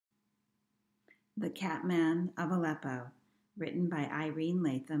The Catman of Aleppo, written by Irene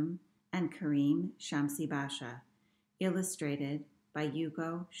Latham and Karim Shamsi-Basha, illustrated by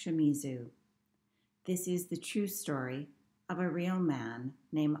Yuko Shamizu. This is the true story of a real man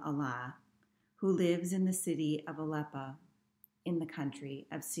named Allah who lives in the city of Aleppo in the country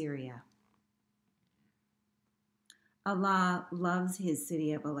of Syria. Allah loves his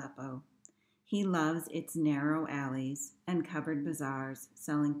city of Aleppo. He loves its narrow alleys and covered bazaars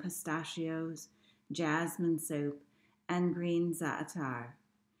selling pistachios, jasmine soap, and green za'atar.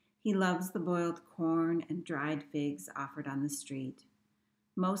 He loves the boiled corn and dried figs offered on the street.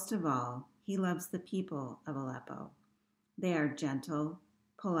 Most of all, he loves the people of Aleppo. They are gentle,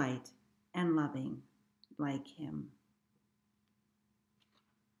 polite, and loving, like him.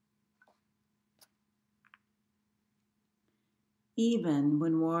 Even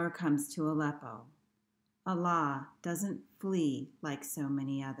when war comes to Aleppo, Allah doesn't flee like so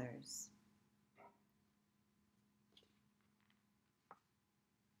many others.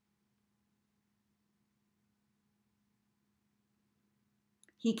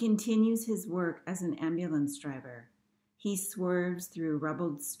 He continues his work as an ambulance driver. He swerves through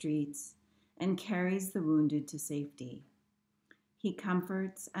rubbled streets and carries the wounded to safety. He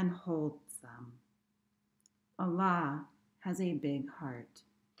comforts and holds them. Allah has a big heart.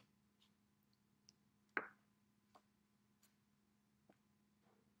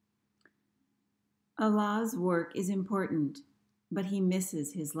 Allah's work is important, but he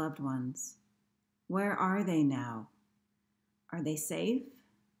misses his loved ones. Where are they now? Are they safe?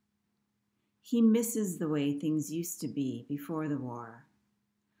 He misses the way things used to be before the war.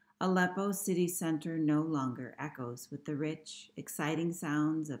 Aleppo city center no longer echoes with the rich, exciting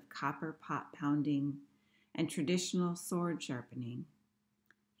sounds of copper pot pounding and traditional sword sharpening.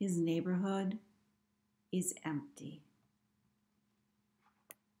 His neighborhood is empty,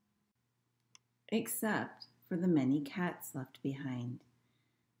 except for the many cats left behind.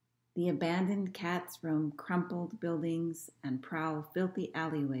 The abandoned cats roam crumpled buildings and prowl filthy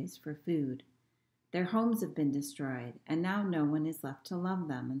alleyways for food. Their homes have been destroyed, and now no one is left to love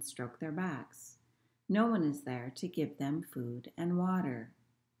them and stroke their backs. No one is there to give them food and water.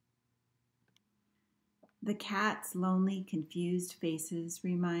 The cat's lonely, confused faces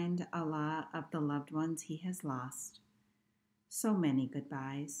remind Allah of the loved ones he has lost. So many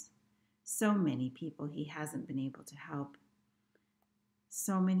goodbyes, so many people he hasn't been able to help.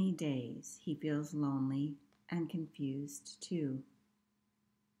 So many days he feels lonely and confused too.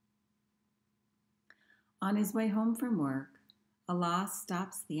 On his way home from work, Allah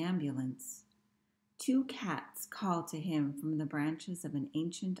stops the ambulance. Two cats call to him from the branches of an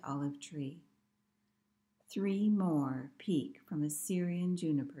ancient olive tree. 3 more peek from a Syrian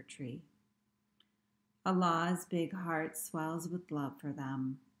juniper tree. Allah's big heart swells with love for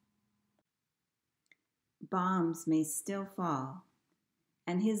them. Bombs may still fall,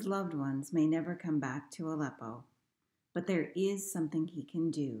 and his loved ones may never come back to Aleppo, but there is something he can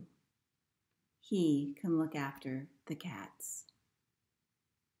do. He can look after the cats.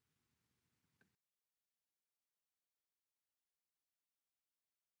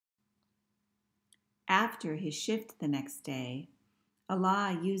 After his shift the next day,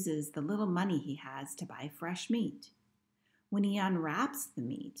 Allah uses the little money he has to buy fresh meat. When he unwraps the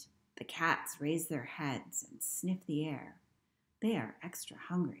meat, the cats raise their heads and sniff the air. They are extra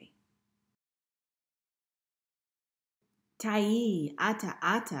hungry. Tai, ata,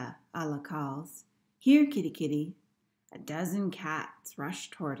 ata, Allah calls. Here, kitty, kitty. A dozen cats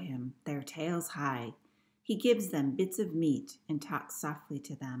rush toward him, their tails high. He gives them bits of meat and talks softly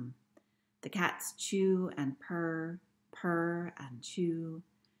to them. The cats chew and purr, purr and chew.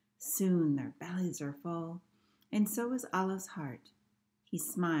 Soon their bellies are full, and so is Allah's heart. He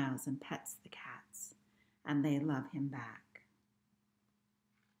smiles and pets the cats, and they love him back.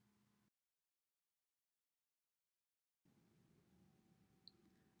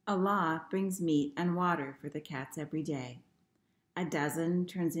 Allah brings meat and water for the cats every day. A dozen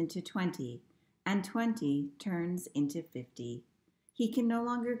turns into 20, and 20 turns into 50. He can no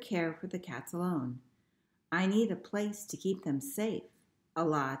longer care for the cats alone. I need a place to keep them safe,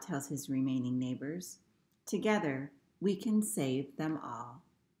 Allah tells his remaining neighbors. Together, we can save them all.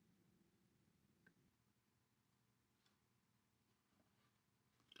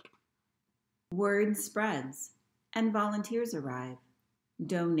 Word spreads, and volunteers arrive.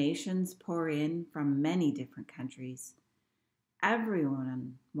 Donations pour in from many different countries.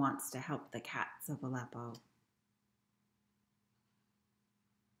 Everyone wants to help the cats of Aleppo.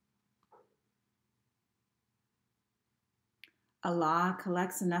 Allah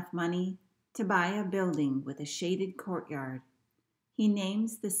collects enough money to buy a building with a shaded courtyard. He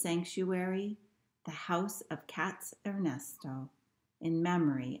names the sanctuary the house of Cats Ernesto, in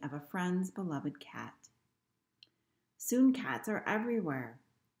memory of a friend's beloved cat. Soon cats are everywhere.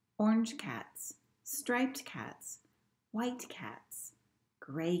 Orange cats, striped cats, white cats,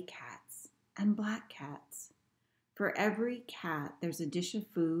 gray cats, and black cats. For every cat, there's a dish of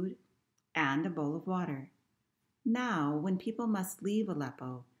food and a bowl of water. Now, when people must leave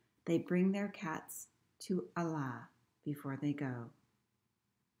Aleppo, they bring their cats to Allah before they go.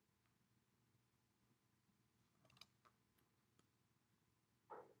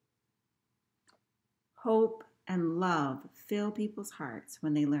 Hope and love fill people's hearts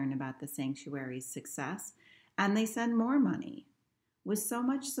when they learn about the sanctuary's success, and they send more money. With so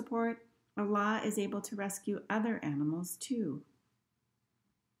much support, Allah is able to rescue other animals too.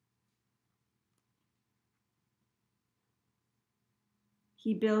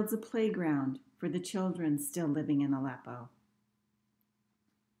 He builds a playground for the children still living in Aleppo.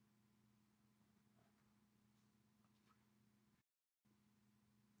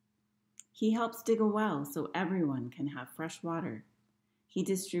 He helps dig a well so everyone can have fresh water. He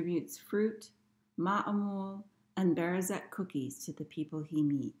distributes fruit, ma'amul, and barazet cookies to the people he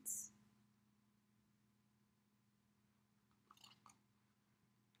meets.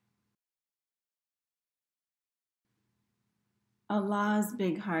 Allah's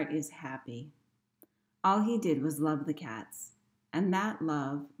big heart is happy. All he did was love the cats, and that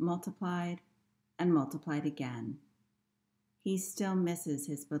love multiplied and multiplied again. He still misses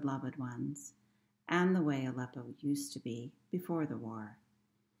his beloved ones and the way Aleppo used to be before the war.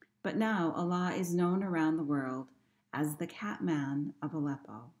 But now Allah is known around the world as the Cat Man of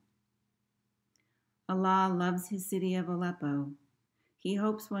Aleppo. Allah loves his city of Aleppo. He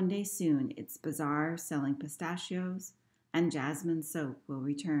hopes one day soon its bazaar selling pistachios and jasmine soap will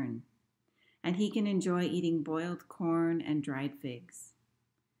return, and he can enjoy eating boiled corn and dried figs.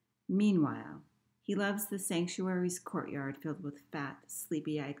 Meanwhile, he loves the sanctuary's courtyard filled with fat,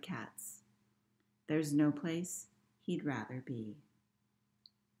 sleepy-eyed cats. There's no place he'd rather be.